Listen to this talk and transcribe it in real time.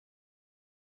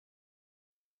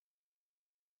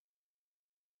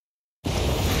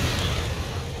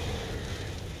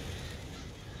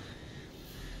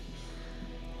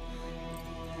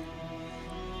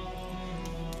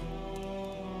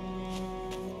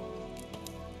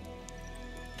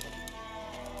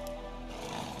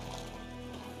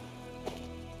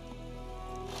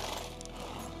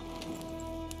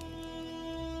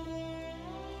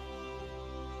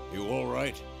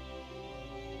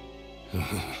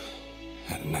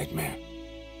Had a nightmare.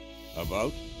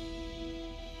 About?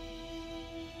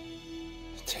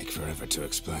 Take forever to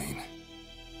explain.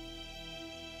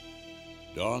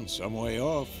 Dawn's some way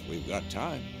off. We've got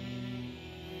time.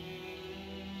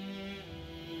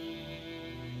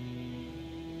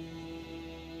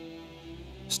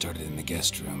 Started in the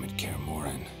guest room at Kaer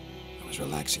Morhen. I was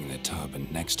relaxing in a tub,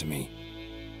 and next to me...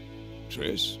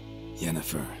 Triss?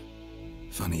 Yennefer.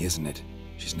 Funny, isn't it?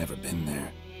 She's never been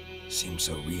there. Seemed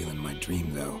so real in my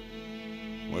dream, though.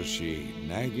 Was she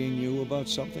nagging you about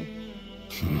something?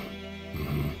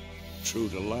 True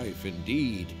to life,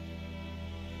 indeed.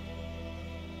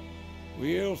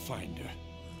 We'll find her.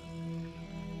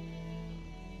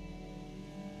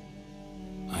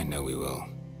 I know we will.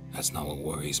 That's not what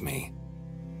worries me.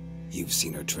 You've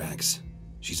seen her tracks.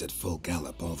 She's at full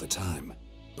gallop all the time.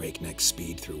 Breakneck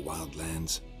speed through wild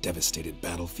lands, devastated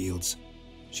battlefields.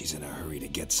 She's in a hurry to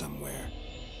get somewhere.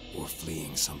 Or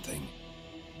fleeing something.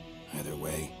 Either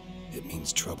way, it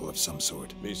means trouble of some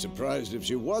sort. Be surprised if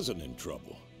she wasn't in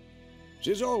trouble.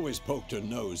 She's always poked her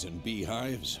nose in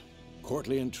beehives.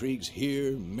 Courtly intrigues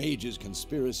here, mages'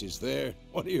 conspiracies there.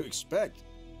 What do you expect?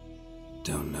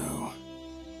 Don't know.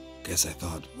 Guess I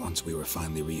thought once we were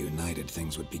finally reunited,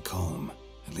 things would be calm.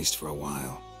 At least for a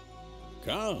while.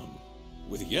 Calm?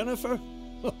 With Yennefer?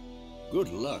 Good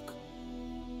luck.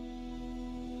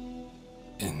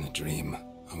 In the dream,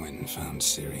 I went and found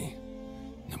Ciri.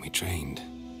 Then we trained.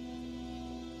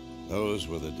 Those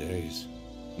were the days.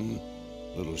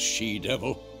 Little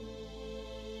she-devil.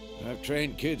 I've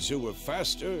trained kids who were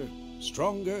faster,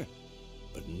 stronger,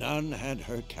 but none had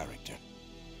her character.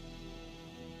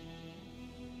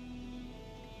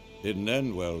 Didn't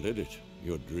end well, did it?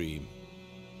 Your dream?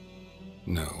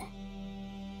 No.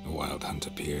 A wild hunt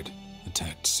appeared,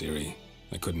 attacked Ciri.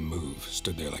 I couldn't move,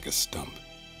 stood there like a stump.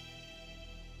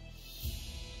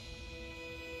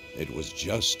 It was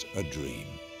just a dream.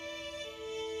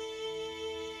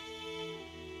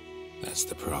 That's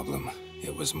the problem.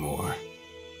 It was more.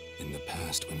 In the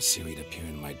past, when Ciri'd appear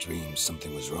in my dreams,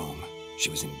 something was wrong. She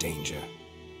was in danger.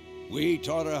 We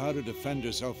taught her how to defend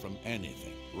herself from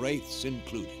anything, wraiths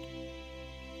included.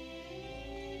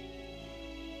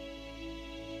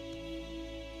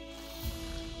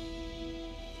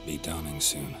 Be dawning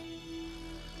soon.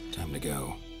 Time to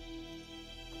go.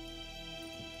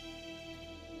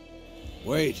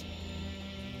 Wait.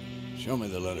 Show me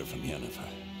the letter from Yennefer.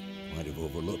 Might have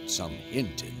overlooked some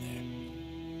hint in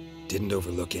there. Didn't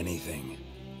overlook anything.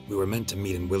 We were meant to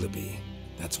meet in Willoughby.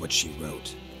 That's what she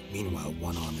wrote. Meanwhile,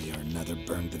 one army or another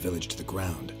burned the village to the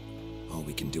ground. All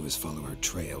we can do is follow her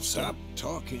trail, so... Stop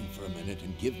talking for a minute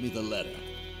and give me the letter.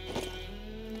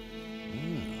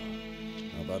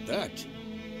 How about that?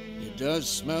 It does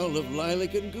smell of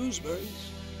lilac and gooseberries.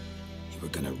 You were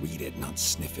gonna read it, not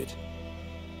sniff it.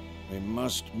 We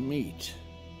must meet.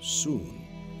 Soon.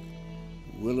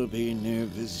 Willoughby near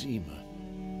Vizima.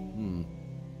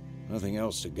 Nothing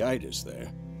else to guide us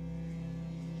there.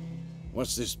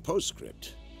 What's this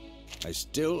postscript? I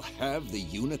still have the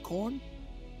unicorn?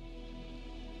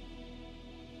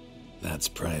 That's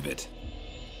private.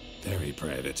 Very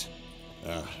private.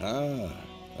 Aha,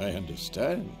 I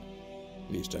understand.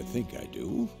 At least I think I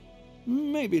do.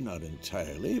 Maybe not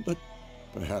entirely, but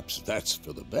perhaps that's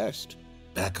for the best.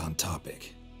 Back on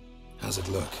topic. How's it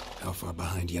look? How far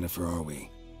behind Yennefer are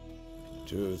we?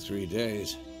 2 or 3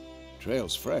 days.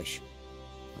 Trail's fresh,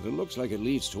 but it looks like it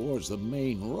leads towards the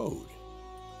main road.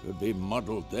 Could be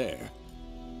muddled there.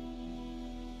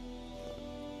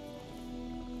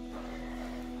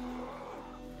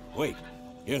 Wait,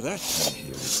 hear that? I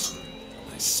hear it.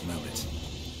 I smell it.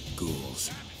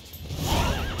 Ghouls.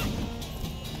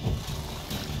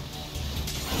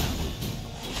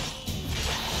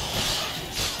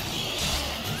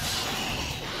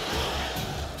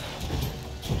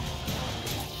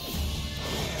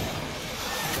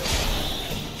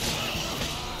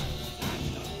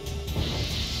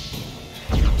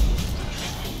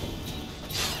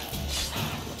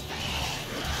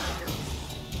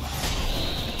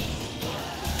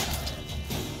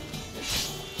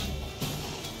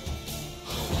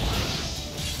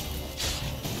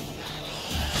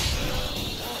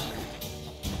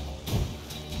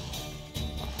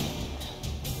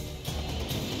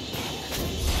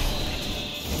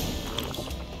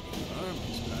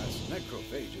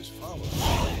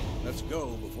 Let's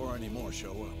go before any more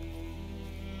show up.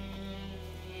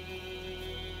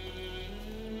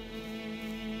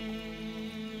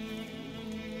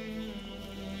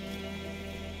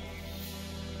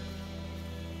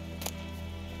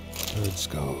 Bird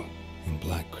skull in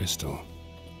black crystal.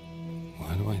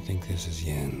 Why do I think this is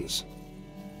Yen's?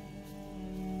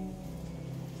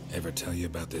 Ever tell you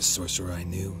about this sorcerer I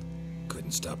knew?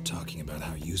 Couldn't stop talking about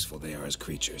how useful they are as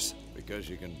creatures. Because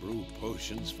you can brew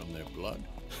potions from their blood?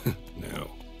 No,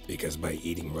 because by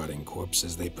eating rotting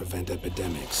corpses, they prevent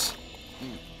epidemics.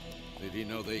 Did he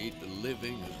know they eat the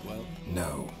living as well?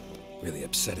 No. Really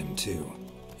upset him too.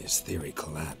 His theory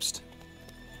collapsed.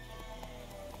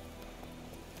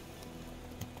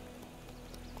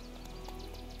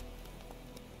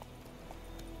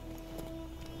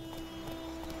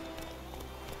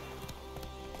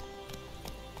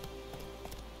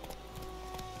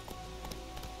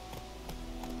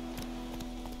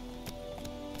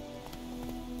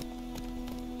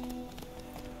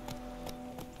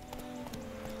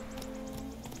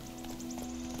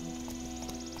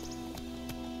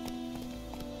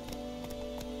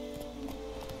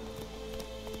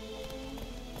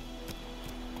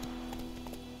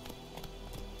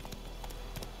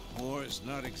 War's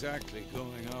not exactly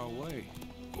going our way.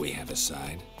 We have a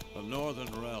side. The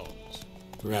Northern Realms.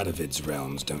 Radovid's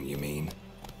realms, don't you mean?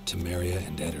 Temeria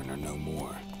and Edirn are no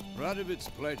more. Radovid's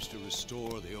pledged to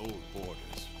restore the old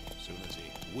borders as soon as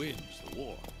he wins the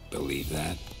war. Believe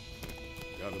that?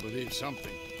 Gotta believe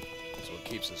something. That's what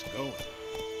keeps us going.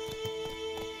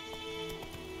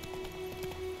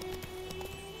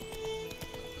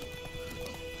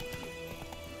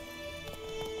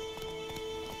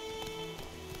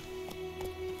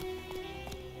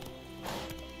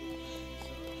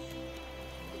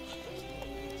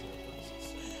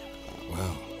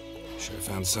 Well, sure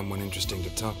found someone interesting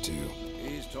to talk to.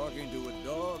 He's talking to a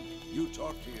dog. You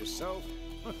talk to yourself.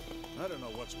 I don't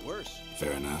know what's worse.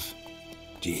 Fair enough.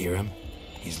 Do you hear him?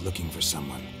 He's looking for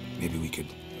someone. Maybe we could...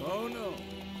 Oh, no.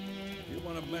 If you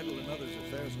want to meddle in others'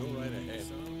 affairs, go right ahead.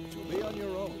 You'll be on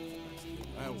your own.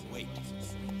 I'll wait.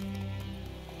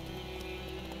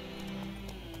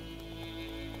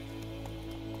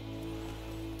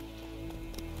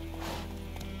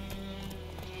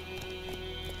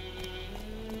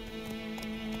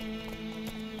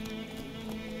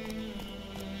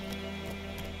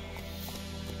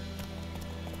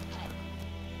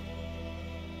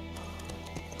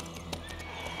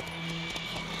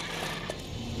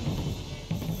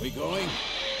 We going?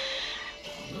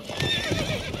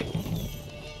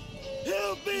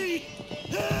 Help me!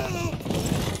 Help!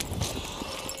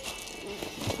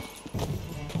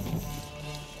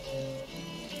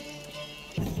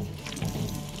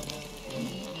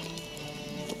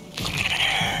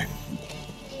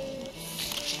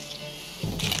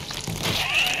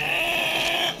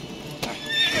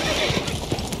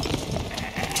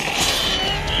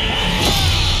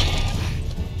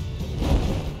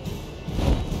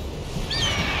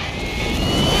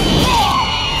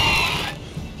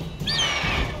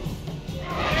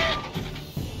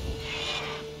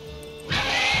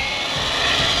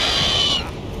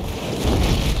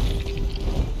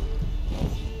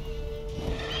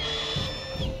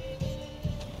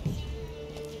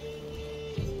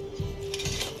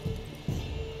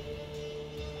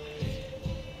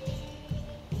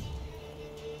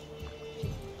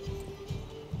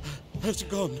 Has it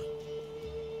gone?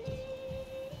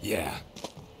 Yeah.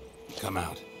 Come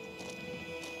out.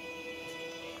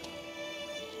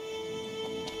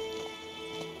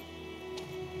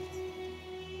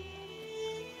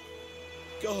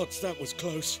 Gods, that was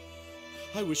close.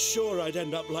 I was sure I'd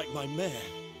end up like my mare.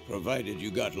 Provided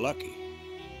you got lucky.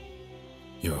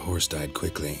 Your horse died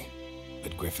quickly,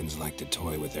 but griffins like to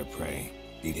toy with their prey.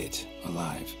 Eat it,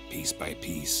 alive, piece by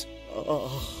piece.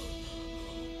 Oh.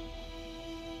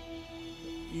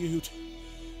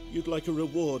 You'd like a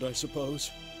reward, I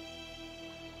suppose.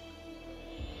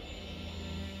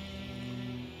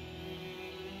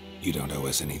 You don't owe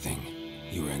us anything.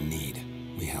 You were in need.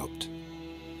 We helped.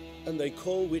 And they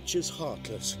call witches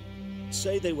heartless.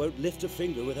 Say they won't lift a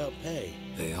finger without pay.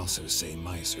 They also say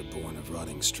mice are born of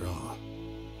rotting straw.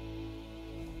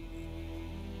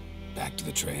 Back to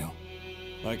the trail?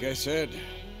 Like I said,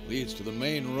 leads to the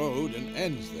main road and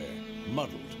ends there,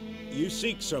 muddled. You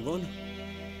seek someone?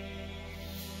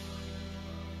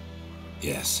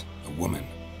 Yes, a woman.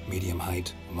 Medium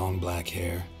height, long black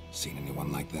hair. Seen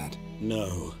anyone like that?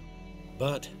 No.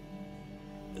 But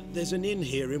there's an inn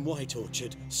here in White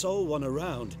Orchard. Sole one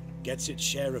around. Gets its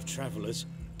share of travelers.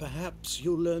 Perhaps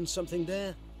you'll learn something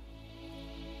there?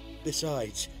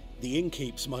 Besides, the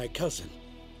innkeep's my cousin.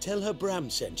 Tell her Bram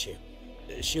sent you.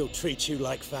 She'll treat you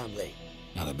like family.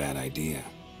 Not a bad idea.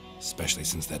 Especially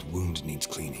since that wound needs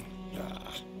cleaning.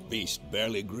 Ah, beast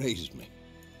barely grazed me.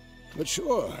 But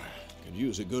sure, could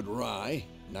use a good rye.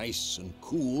 Nice and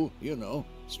cool, you know,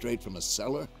 straight from a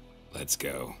cellar. Let's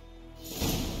go.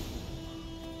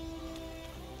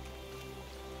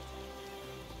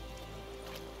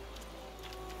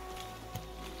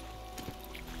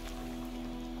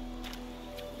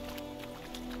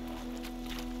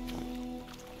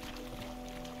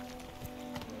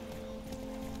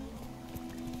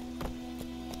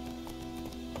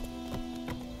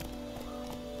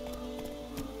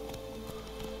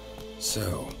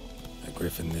 So, a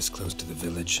griffin this close to the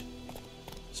village?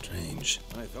 Strange.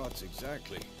 My thoughts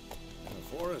exactly. In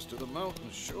the forest or the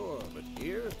mountains, sure, but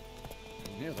here?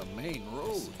 Near the main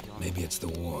road. Maybe it's the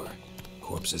war.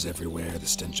 Corpses everywhere, the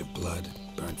stench of blood,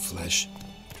 burnt flesh.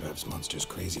 Drives monsters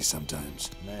crazy sometimes.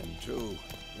 Men, too.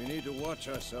 We need to watch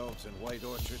ourselves in White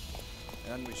Orchard.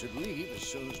 And we should leave as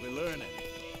soon as we learn anything.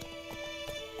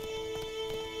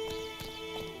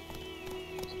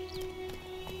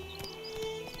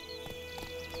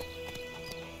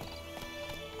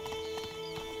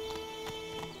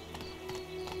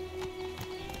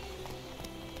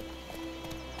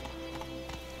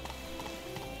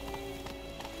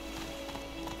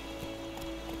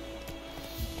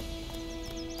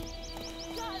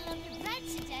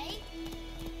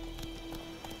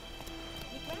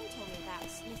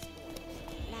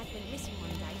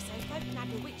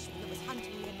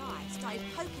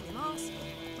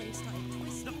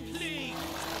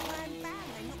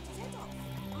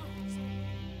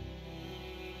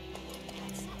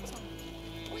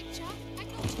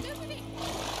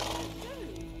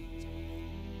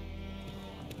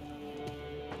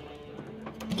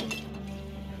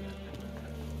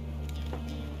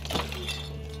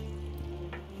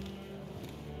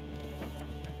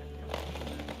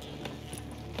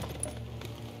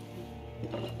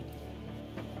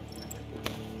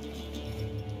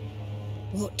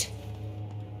 What?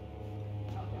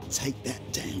 Take that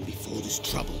down before there's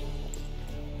trouble.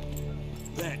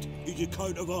 That is your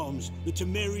coat of arms, the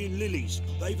Temerian lilies.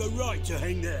 They've a right to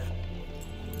hang there.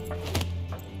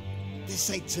 This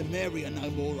ain't Temeria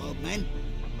no more, old man.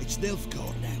 It's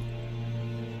Nilfgaard now.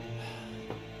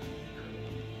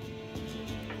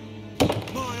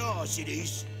 My arse it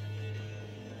is.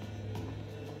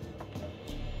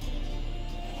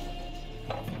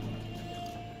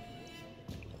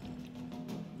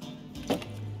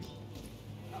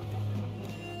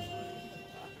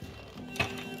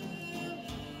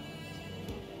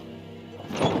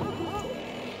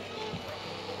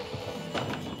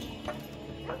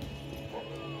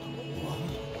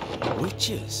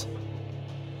 Witches?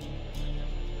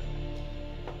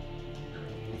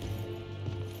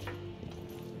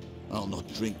 I'll not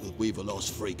drink with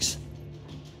Weaverlost freaks.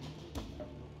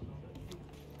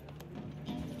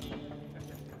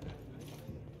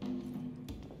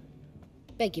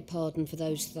 Beg your pardon for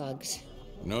those thugs.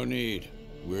 No need.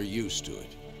 We're used to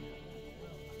it.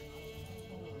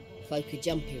 Folk are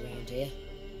jumpy round here.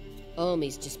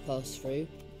 Armies just passed through.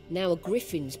 Now a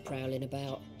griffin's prowling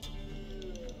about.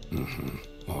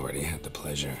 Already had the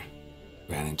pleasure.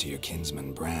 Ran into your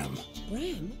kinsman, Bram.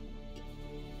 Bram?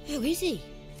 How is he?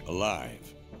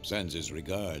 Alive. Sends his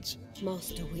regards.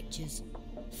 Master Witches.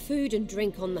 Food and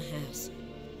drink on the house.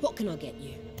 What can I get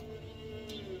you?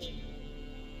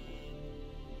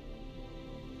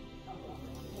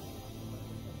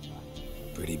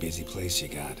 Pretty busy place you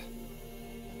got.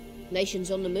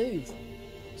 Nations on the move.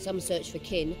 Some search for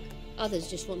kin, others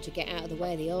just want to get out of the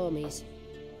way of the armies.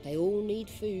 They all need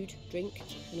food, drink,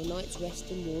 and a night's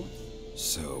rest and warmth.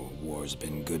 So, war's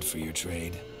been good for your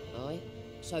trade? Aye,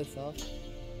 so far.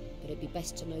 But it'd be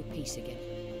best to know peace again.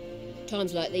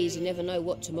 Times like these, you never know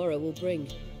what tomorrow will bring.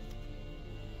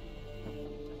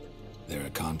 There a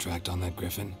contract on that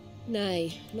griffin?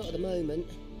 Nay, not at the moment.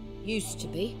 Used to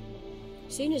be.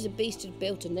 Soon as a beast had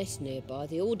built a nest nearby,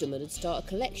 the alderman would start a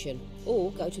collection,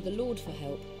 or go to the Lord for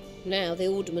help. Now the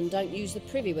aldermen don't use the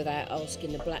privy without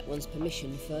asking the Black One's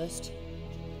permission first.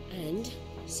 And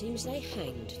seems they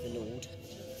hanged the Lord.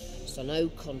 So no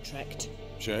contract.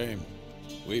 Shame.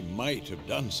 We might have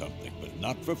done something, but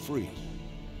not for free.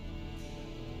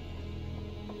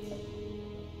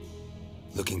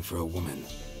 Looking for a woman.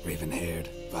 Raven-haired,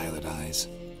 violet eyes,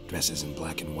 dresses in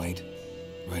black and white.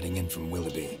 Riding in from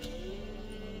Willoughby.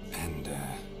 And,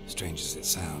 strange as it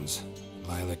sounds,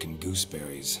 lilac and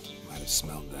gooseberries might have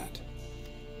smelled that.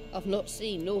 I've not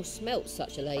seen nor smelt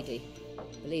such a lady.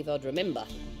 Believe I'd remember.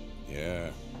 Yeah,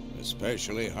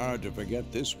 especially hard to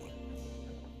forget this one.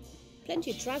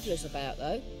 Plenty of travellers about,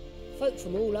 though. Folk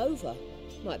from all over.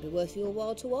 Might be worth your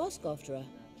while to ask after her.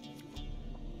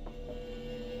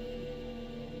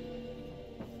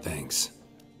 Thanks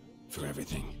for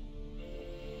everything.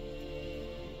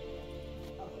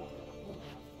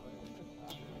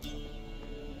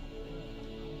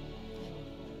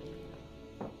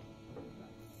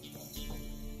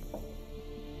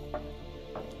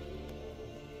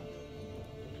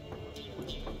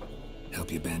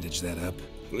 Help you bandage that up?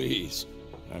 Please.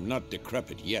 I'm not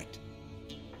decrepit yet.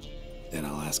 Then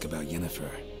I'll ask about Yennefer.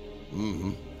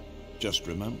 Mm-hmm. Just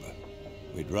remember,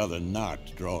 we'd rather not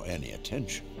draw any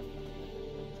attention.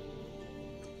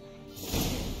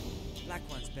 Black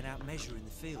One's been out measuring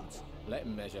the fields. Let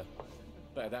him measure.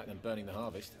 Better that than burning the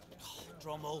harvest. Oh,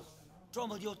 Drommel.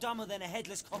 Drommel, you're dumber than a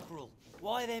headless cockerel.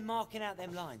 Why are they marking out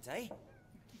them lines, eh?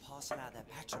 Passing out their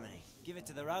patrimony. Give it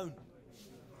to their own.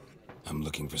 I'm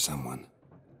looking for someone.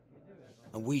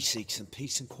 And we seek some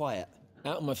peace and quiet.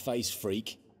 Out of my face,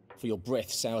 freak. For your breath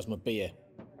sours my beer.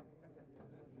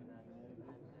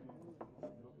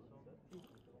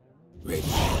 Raven,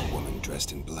 a woman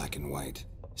dressed in black and white.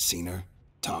 Seen her?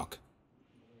 Talk.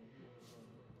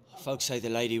 Folks say the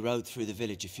lady rode through the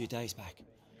village a few days back.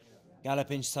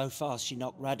 Galloping so fast she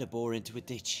knocked Radabor into a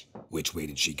ditch. Which way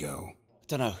did she go?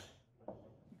 Dunno.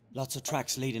 Lots of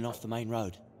tracks leading off the main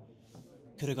road.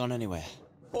 Could have gone anywhere.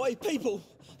 Oi, people!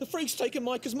 The freak's taken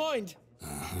Micah's mind!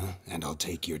 Uh-huh, and I'll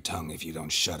take your tongue if you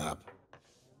don't shut up.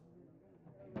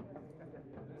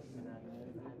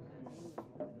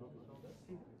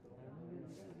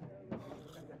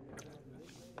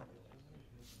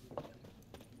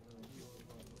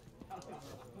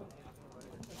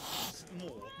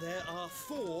 There are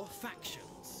 4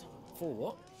 factions. 4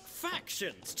 what?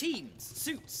 Factions, teams,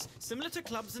 suits, similar to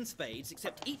clubs and spades,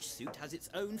 except each suit has its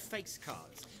own face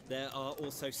cards. There are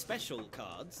also special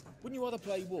cards. Wouldn't you rather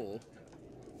play war?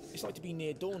 It's like to be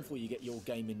near dawn before you get your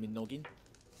game in noggin.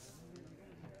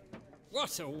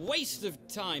 What a waste of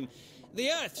time! The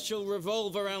Earth shall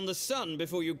revolve around the sun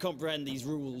before you comprehend these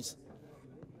rules.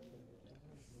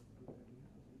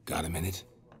 Got a minute?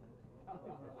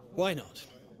 Why not?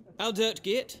 Aldert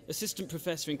Geert, Assistant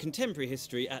Professor in Contemporary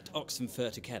History at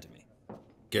Oxenfurt Academy.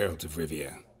 Geralt of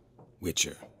Rivia.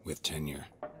 Witcher, with tenure.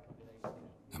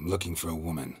 I'm looking for a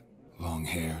woman. Long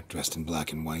hair, dressed in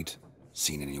black and white.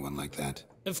 Seen anyone like that?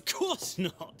 Of course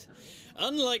not!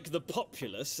 Unlike the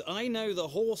populace, I know the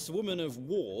horsewoman of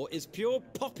war is pure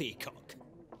poppycock.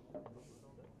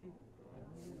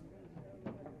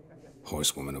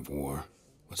 Horsewoman of war?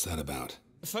 What's that about?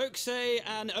 Folks say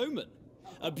an omen.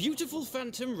 A beautiful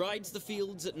phantom rides the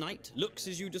fields at night, looks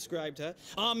as you described her.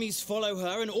 Armies follow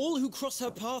her, and all who cross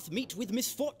her path meet with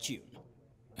misfortune.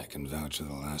 I can vouch for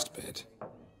the last bit.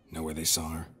 Know where they saw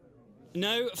her?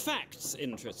 No, facts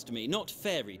interest me, not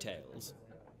fairy tales.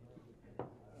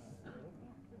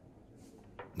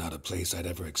 Not a place I'd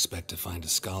ever expect to find a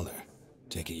scholar.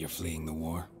 Take it you're fleeing the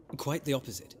war? Quite the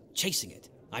opposite. Chasing it.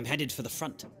 I'm headed for the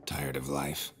front. Tired of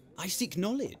life? I seek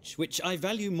knowledge, which I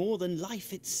value more than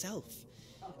life itself.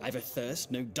 I've a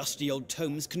thirst no dusty old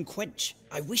tomes can quench.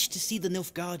 I wish to see the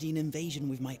Nilfgaardian invasion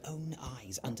with my own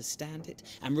eyes, understand it,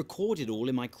 and record it all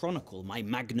in my chronicle, my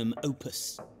magnum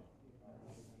opus.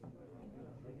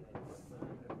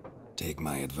 Take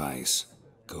my advice.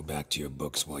 Go back to your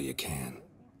books while you can.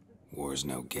 War's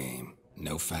no game.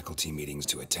 No faculty meetings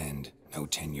to attend, no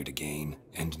tenure to gain,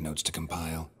 end notes to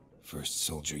compile. First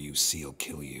soldier you see'll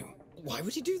kill you. Why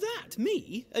would he do that?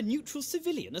 Me? A neutral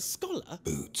civilian? A scholar?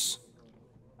 Boots.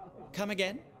 Come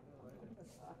again?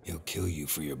 He'll kill you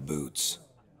for your boots.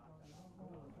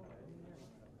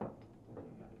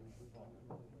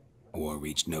 War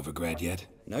reached Novigrad yet?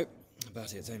 Nope,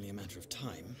 but it's only a matter of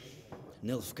time.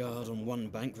 Nilfgaard on one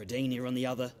bank, Redania on the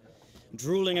other,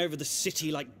 drooling over the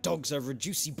city like dogs over a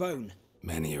juicy bone.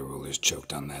 Many a ruler's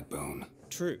choked on that bone.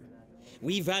 True.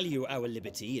 We value our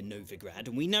liberty in Novigrad,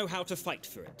 and we know how to fight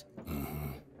for it.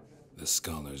 The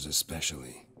scholars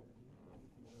especially.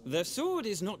 The sword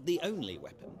is not the only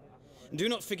weapon. Do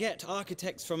not forget,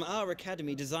 architects from our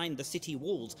academy designed the city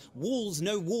walls. Walls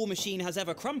no war machine has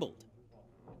ever crumbled.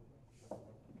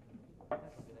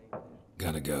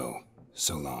 Gotta go.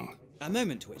 So long. A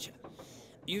moment, Witcher.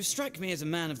 You strike me as a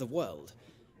man of the world.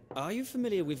 Are you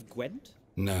familiar with Gwent?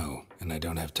 No, and I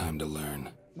don't have time to learn.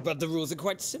 But the rules are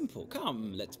quite simple.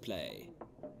 Come, let's play.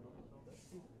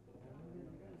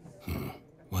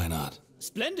 Why not?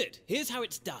 Splendid! Here's how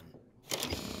it's done.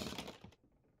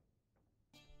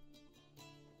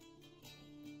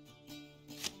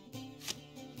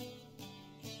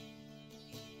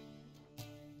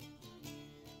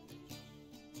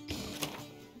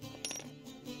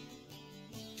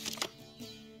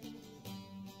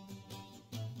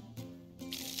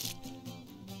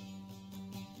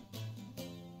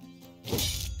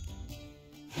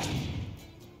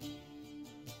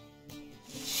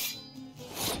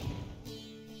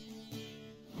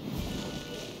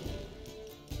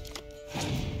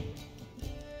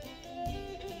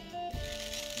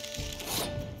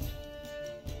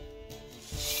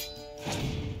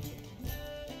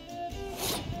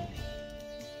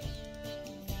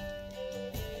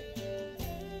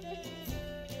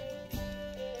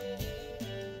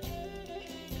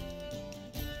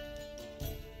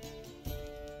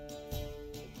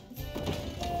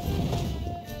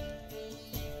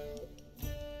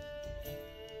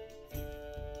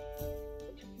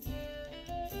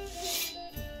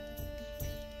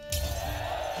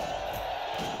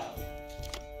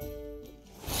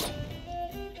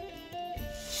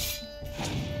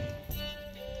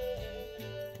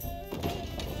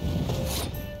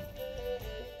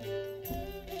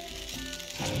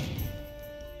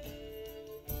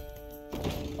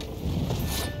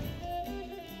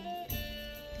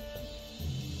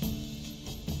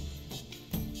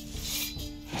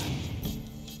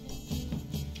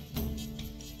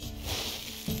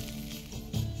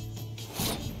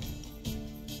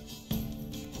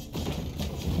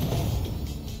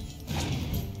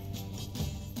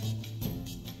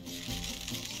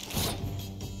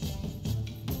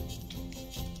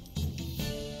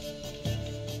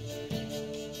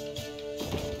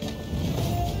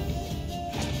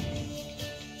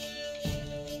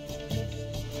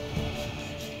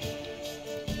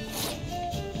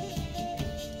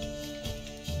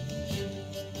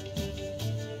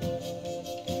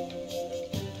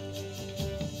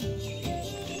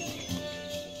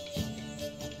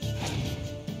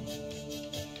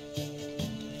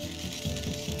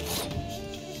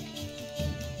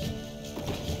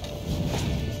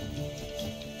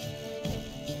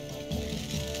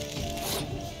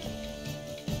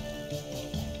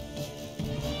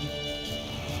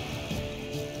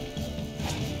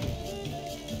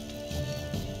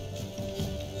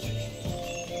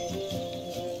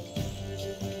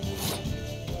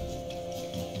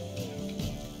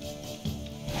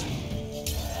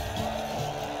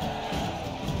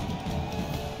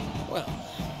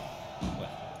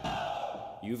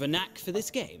 You've a knack for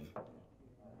this game.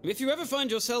 If you ever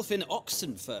find yourself in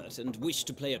Oxenfurt and wish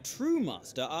to play a true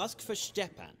master, ask for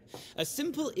Stepan. A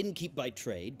simple innkeep by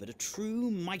trade, but a true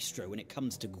maestro when it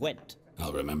comes to Gwent.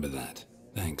 I'll remember that.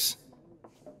 Thanks.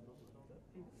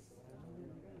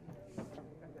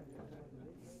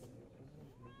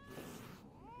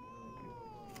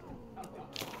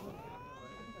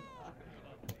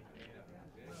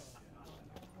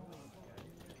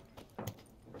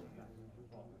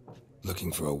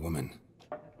 Looking for a woman.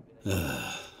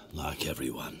 Like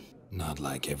everyone. Not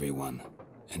like everyone.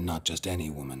 And not just any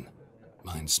woman.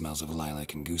 Mine smells of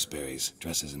lilac and gooseberries,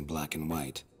 dresses in black and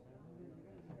white.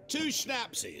 2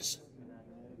 schnapsies.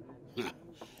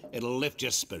 It'll lift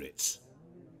your spirits.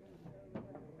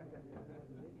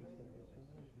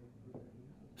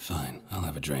 Fine, I'll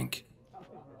have a drink.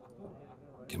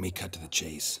 Can we cut to the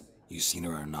chase? You seen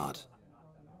her or not?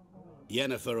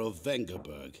 Yennefer of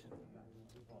Vengerberg.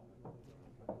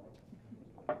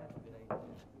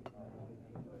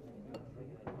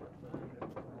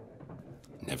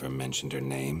 Never mentioned her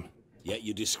name. Yet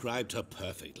you described her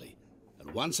perfectly.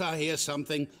 And once I hear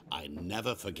something, I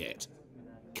never forget.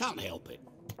 Can't help it.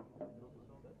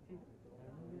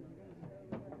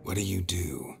 What do you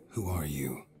do? Who are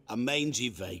you? A mangy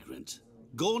vagrant.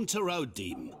 Gaunter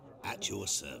O'Deem, at your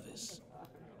service.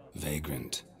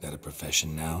 Vagrant. That a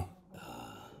profession now?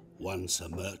 Once a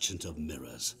merchant of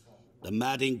mirrors. The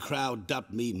madding crowd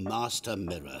dubbed me Master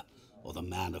Mirror, or the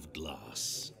Man of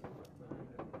Glass.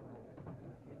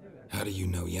 How do you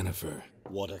know Yennefer?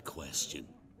 What a question.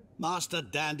 Master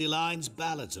Dandelion's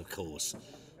ballads, of course.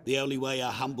 The only way a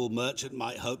humble merchant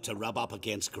might hope to rub up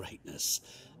against greatness.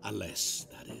 Unless,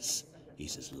 that is,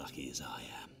 he's as lucky as I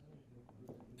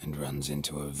am. And runs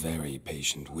into a very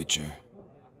patient witcher.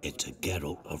 Into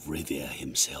Geralt of Rivia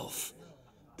himself.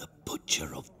 The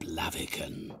Butcher of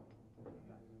Blaviken.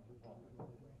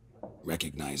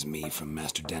 Recognize me from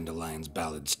Master Dandelion's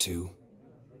ballads too?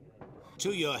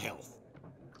 To your health.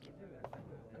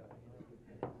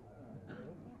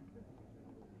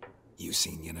 You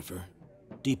seen Yennefer?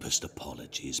 Deepest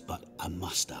apologies, but I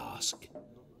must ask.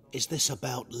 Is this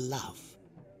about love?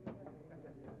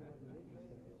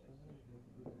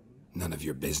 None of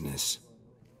your business.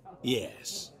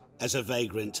 Yes. As a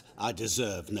vagrant, I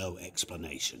deserve no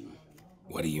explanation.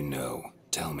 What do you know?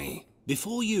 Tell me.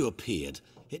 Before you appeared,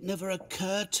 it never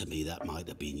occurred to me that might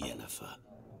have been Yennefer.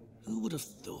 Who would have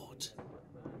thought?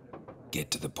 Get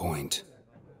to the point.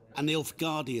 An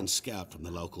Nilfgaardian scout from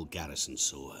the local garrison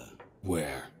saw her.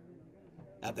 Where?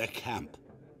 At their camp.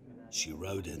 She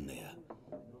rode in there.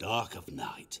 Dark of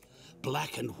night.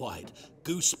 Black and white.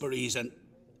 Gooseberries and...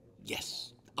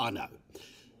 Yes, I know.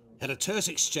 Had a terse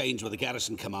exchange with the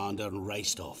garrison commander and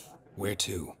raced off. Where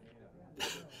to?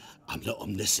 I'm not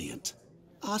omniscient.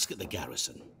 Ask at the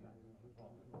garrison.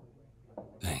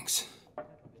 Thanks.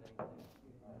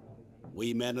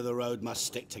 We men of the road must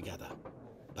stick together.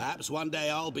 Perhaps one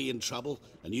day I'll be in trouble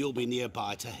and you'll be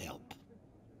nearby to help.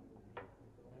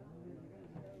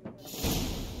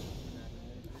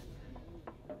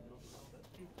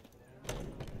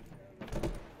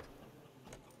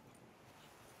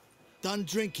 Done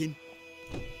drinking?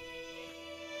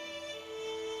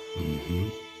 Mm-hmm.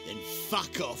 Then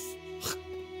fuck off.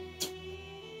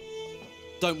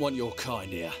 Don't want your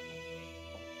kind here.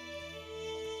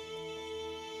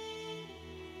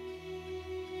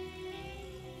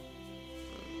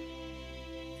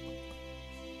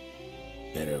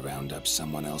 Better round up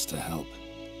someone else to help.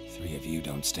 3 of you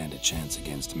don't stand a chance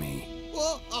against me.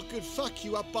 What? I could fuck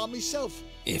you up by myself.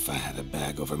 If I had a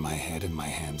bag over my head and my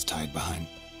hands tied behind...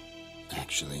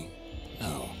 Actually,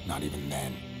 no, not even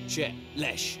then. Shit,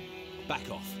 Lesh, back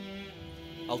off.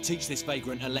 I'll teach this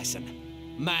vagrant a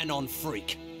lesson. Man on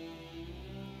freak.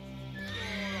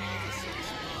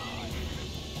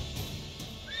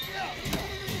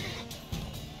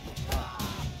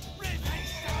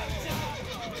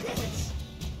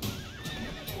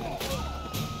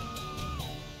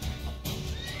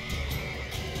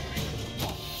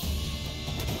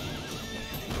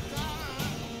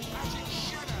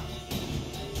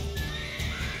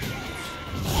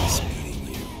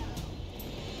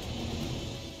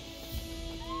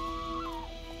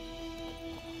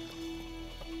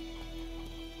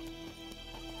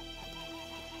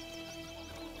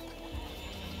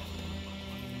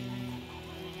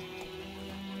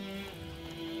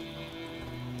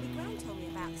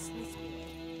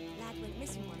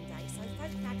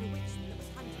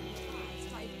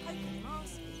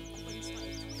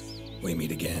 We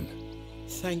meet again.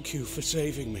 Thank you for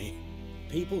saving me.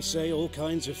 People say all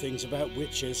kinds of things about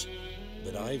witches,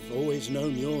 but I've always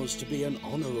known yours to be an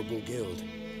honorable guild.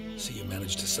 So you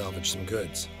managed to salvage some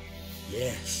goods?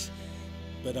 Yes,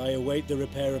 but I await the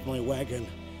repair of my wagon.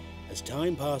 As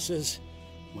time passes,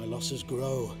 my losses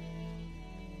grow.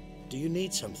 Do you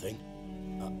need something?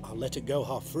 I'll let it go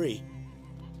half free.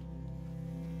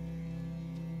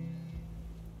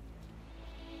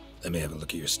 Let me have a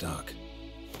look at your stock.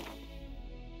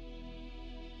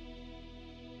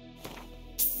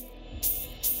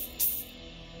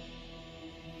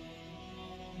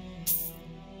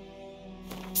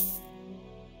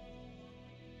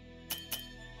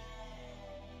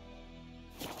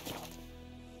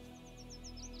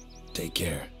 Take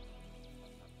care.